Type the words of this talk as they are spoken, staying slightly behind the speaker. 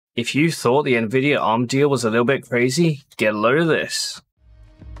If you thought the NVIDIA ARM deal was a little bit crazy, get a load of this.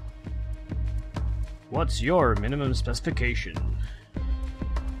 What's your minimum specification?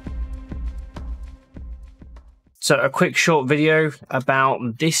 So a quick short video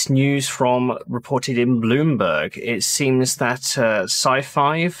about this news from reported in Bloomberg. It seems that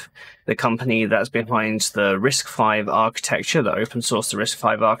SiFive, the company that's behind the RISC-V architecture, that open source the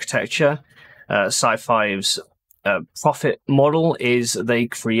RISC-V architecture, SiFive's profit model is they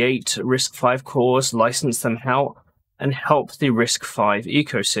create RISC-V cores, license them out, and help the RISC-V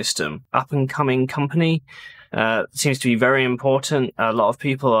ecosystem. Up-and-coming company. Seems to be very important. A lot of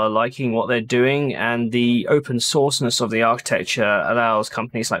people are liking what they're doing, and the open sourceness of the architecture allows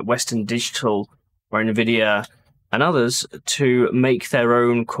companies like Western Digital or NVIDIA and others to make their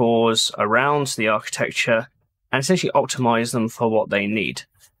own cores around the architecture and essentially optimize them for what they need.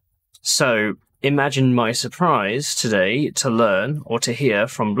 So imagine my surprise today to learn or to hear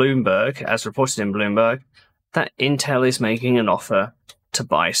from Bloomberg, as reported in Bloomberg, that Intel is making an offer to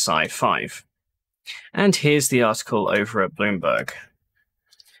buy SiFive. And here's the article over at Bloomberg.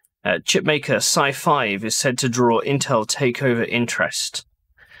 Chipmaker SiFive is said to draw Intel takeover interest.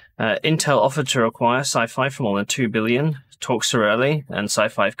 Intel offered to acquire SiFive for more than $2 billion. Talks are early, and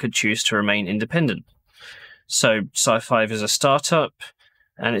SiFive could choose to remain independent. So SiFive is a startup,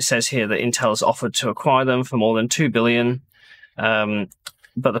 and it says here that Intel has offered to acquire them for more than $2 billion.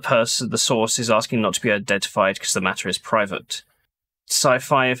 But the source is asking not to be identified because the matter is private.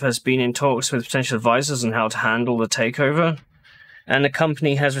 SiFive has been in talks with potential advisors on how to handle the takeover, and the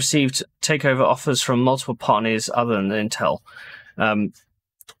company has received takeover offers from multiple partners other than Intel.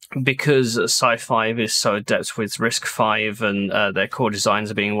 Because SiFive is so adept with RISC-V and their core designs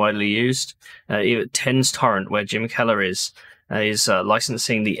are being widely used, even TensTorrent, where Jim Keller is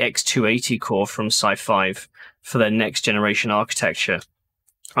licensing the X280 core from SiFive for their next generation architecture.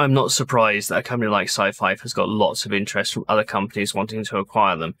 I'm not surprised that a company like SiFive has got lots of interest from other companies wanting to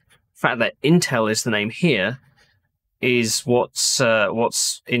acquire them. The fact that Intel is the name here is what's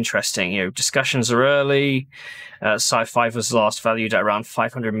interesting. You know, discussions are early. SiFive was last valued at around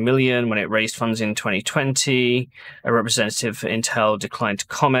 $500 million when it raised funds in 2020. A representative for Intel declined to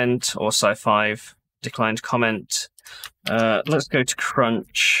comment, or SiFive declined to comment. Let's go to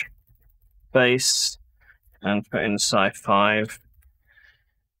Crunchbase and put in SiFive.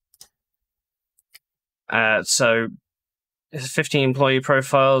 So it's 15 employee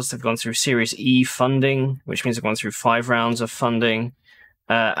profiles. They've gone through Series E funding, which means they've gone through 5 rounds of funding,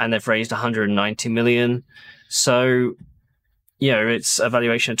 and they've raised $190 million. So, you know, its a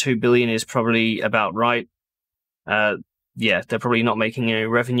valuation of $2 billion is probably about right. Yeah, they're probably not making any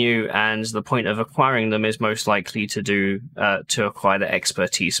revenue, and the point of acquiring them is most likely to acquire their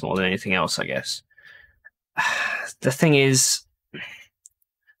expertise more than anything else, I guess. The thing is,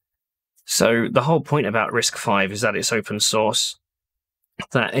 so the whole point about RISC-V is that it's open source,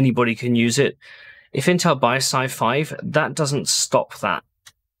 that anybody can use it. If Intel buys SiFive, that doesn't stop that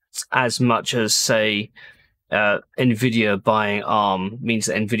as much as, say, NVIDIA buying ARM means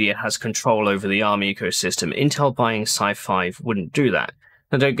that NVIDIA has control over the ARM ecosystem. Intel buying SiFive wouldn't do that.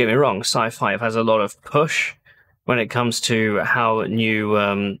 Now, don't get me wrong, SiFive has a lot of push when it comes to how new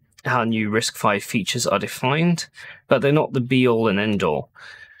RISC-V features are defined, but they're not the be-all and end-all.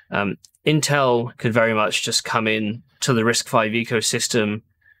 Intel could very much just come in to the RISC-V ecosystem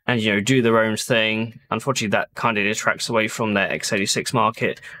and, you know, do their own thing. Unfortunately, that kind of detracts away from their x86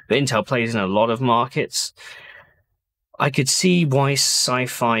 market, but Intel plays in a lot of markets. I could see why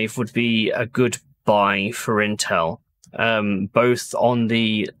SiFive would be a good buy for Intel, both on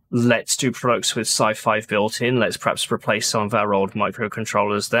the let's do products with SiFive built in, let's perhaps replace some of our old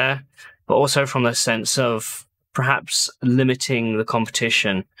microcontrollers there, but also from the sense of perhaps limiting the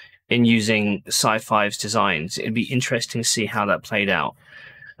competition in using SiFive's designs. It'd be interesting to see how that played out.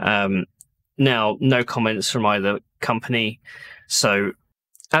 Now, no comments from either company. So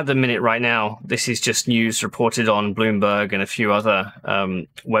at the minute right now, this is just news reported on Bloomberg and a few other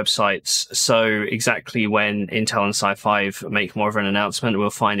websites. So exactly when Intel and SiFive make more of an announcement, we'll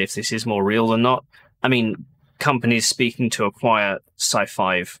find if this is more real than not. I mean, companies speaking to acquire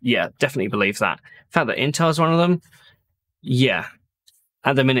SiFive, yeah, definitely believe that. The fact that Intel is one of them, yeah.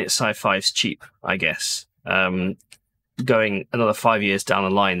 At the minute, SiFive's cheap, I guess. Going another 5 years down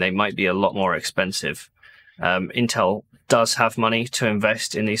the line, they might be a lot more expensive. Intel does have money to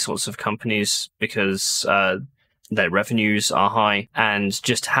invest in these sorts of companies because their revenues are high, and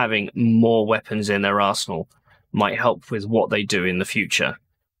just having more weapons in their arsenal might help with what they do in the future.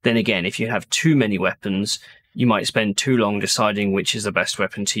 Then again, if you have too many weapons, you might spend too long deciding which is the best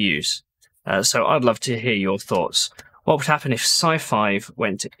weapon to use. So I'd love to hear your thoughts. what would happen if SiFive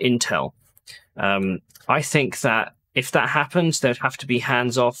went to Intel? I think that if that happens, they'd have to be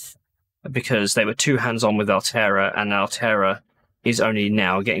hands-off because they were too hands-on with Altera, and Altera is only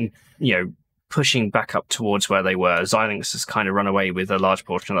now getting, pushing back up towards where they were. Xilinx has kind of run away with a large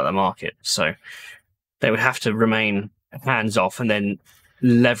portion of that market. So they would have to remain hands-off and then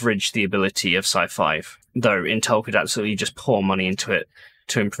leverage the ability of SiFive, though Intel could absolutely just pour money into it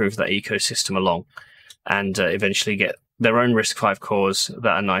to improve that ecosystem along and eventually get their own RISC-V cores that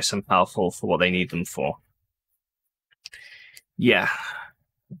are nice and powerful for what they need them for. Yeah.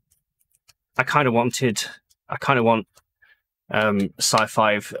 I kind of want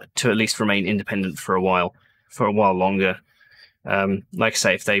SiFive to at least remain independent for a while longer. Like I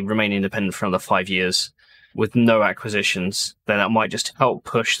say, if they remain independent for another 5 years with no acquisitions, then that might just help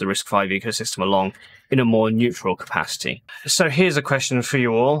push the RISC-V ecosystem along in a more neutral capacity. So here's a question for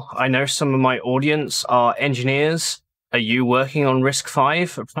you all. I know some of my audience are engineers. Are you working on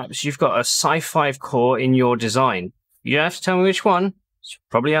RISC-V? Perhaps you've got a SiFive core in your design. You don't have to tell me which one. It's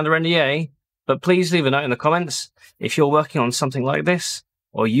probably under NDA, but please leave a note in the comments if you're working on something like this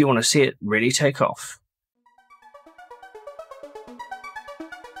or you want to see it really take off.